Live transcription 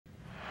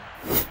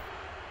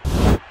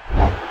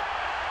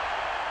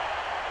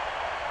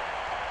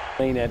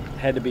mean, it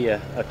had to be a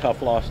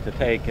tough loss to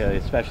take,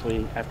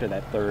 especially after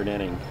that third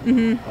inning.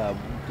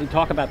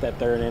 Talk about that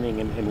third inning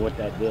and what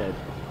that did.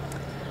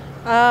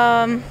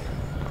 I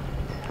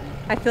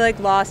feel like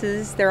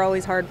losses, they're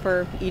always hard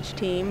for each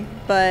team,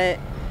 but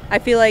I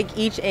feel like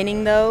each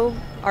inning though,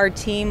 our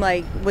team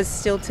like was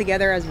still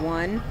together as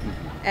one.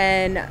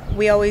 And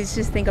we always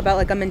just think about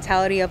like a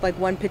mentality of like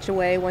one pitch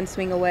away, one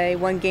swing away,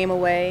 one game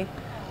away.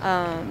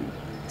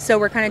 So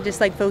we're kind of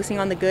just like focusing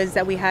on the goods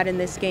that we had in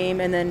this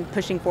game and then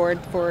pushing forward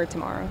for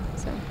tomorrow.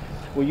 So.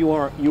 Well, you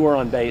were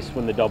on base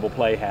when the double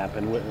play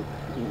happened.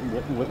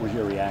 What was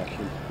your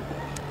reaction?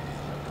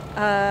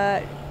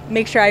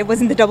 Make sure I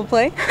wasn't the double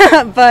play,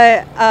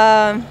 but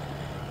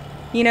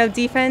you know,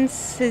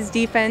 defense is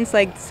defense.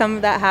 Like some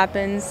of that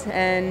happens,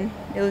 and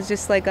it was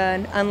just like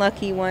an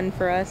unlucky one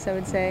for us, I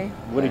would say.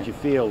 What did you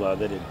feel though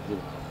that it?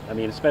 I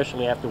mean,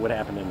 especially after what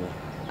happened in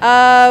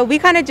the. We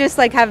kind of just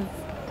like have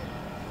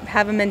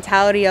a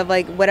mentality of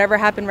like whatever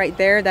happened right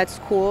there, that's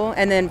cool,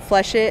 and then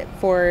flush it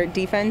for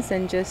defense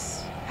and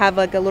just have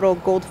like a little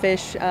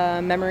goldfish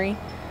memory.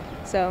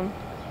 So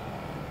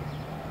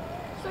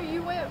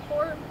you went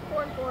 4-4.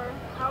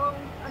 How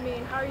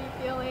are you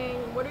feeling?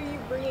 What are you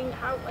bringing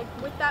out, like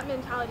with that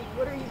mentality,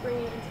 what are you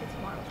bringing into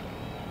tomorrow's game?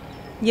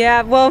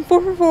 Yeah, well,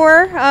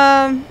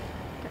 4-4.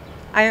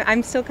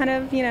 I'm still kind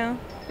of, you know,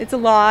 it's a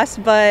loss,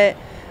 but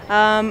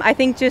I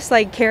think just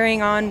like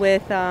carrying on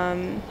with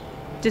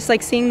just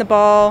like seeing the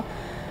ball,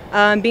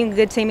 being a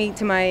good teammate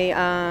to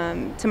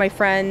my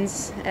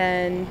friends,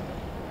 and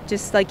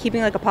just like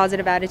keeping like a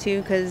positive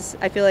attitude, because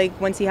I feel like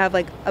once you have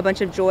like a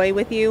bunch of joy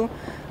with you,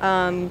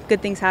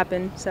 good things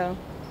happen. So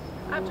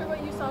after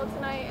what you saw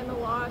tonight and the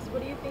loss,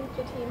 what do you think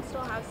the team still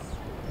has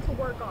to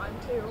work on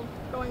too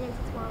going into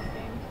tomorrow's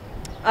game?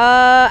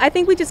 I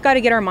think we just got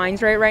to get our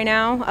minds right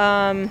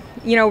now.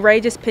 You know,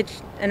 Ray just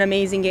pitched an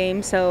amazing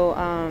game, so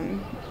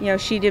you know,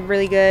 she did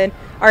really good.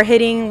 Our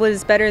hitting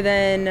was better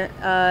than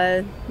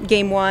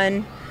game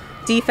one.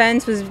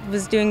 Defense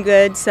was doing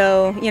good,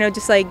 so you know,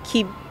 just like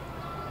keep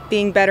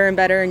being better and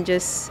better, and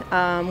just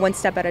one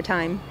step at a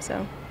time.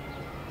 So.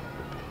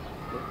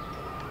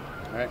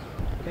 All right.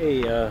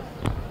 Hey,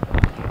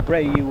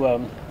 Ray,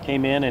 you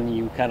came in and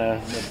you kind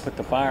of put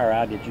the fire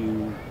out.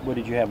 What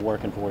did you have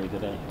working for you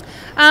today?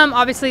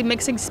 Obviously,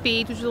 mixing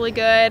speed was really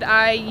good.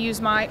 I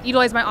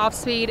utilized my off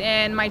speed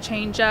and my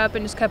changeup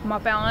and just kept my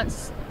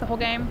balance the whole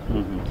game.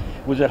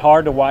 Was it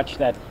hard to watch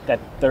that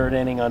third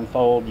inning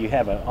unfold? You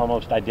have an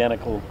almost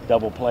identical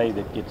double play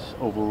that gets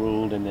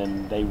overruled, and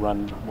then they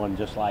run one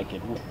just like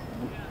it.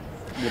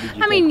 What did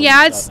you think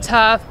yeah, it's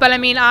tough, but I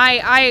mean,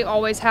 I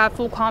always have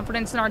full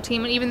confidence in our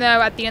team, and even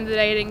though at the end of the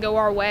day it didn't go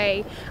our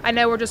way, I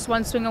know we're just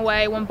one swing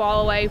away, one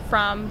ball away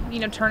from, you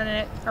know, turning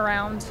it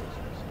around.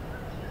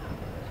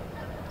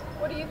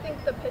 What do you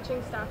think the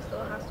pitching staff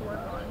still has to work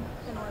on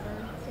in order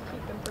to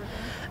keep improving?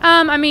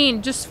 I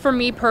mean, just for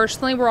me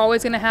personally, we're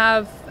always going to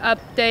have up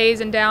days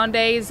and down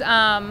days.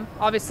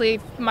 Obviously,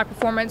 my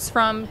performance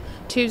from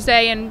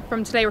Tuesday and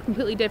from today were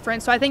completely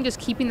different. So I think just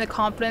keeping the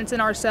confidence in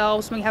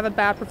ourselves when we have a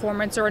bad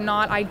performance or a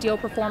not ideal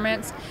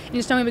performance, and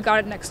just knowing we got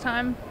it next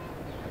time.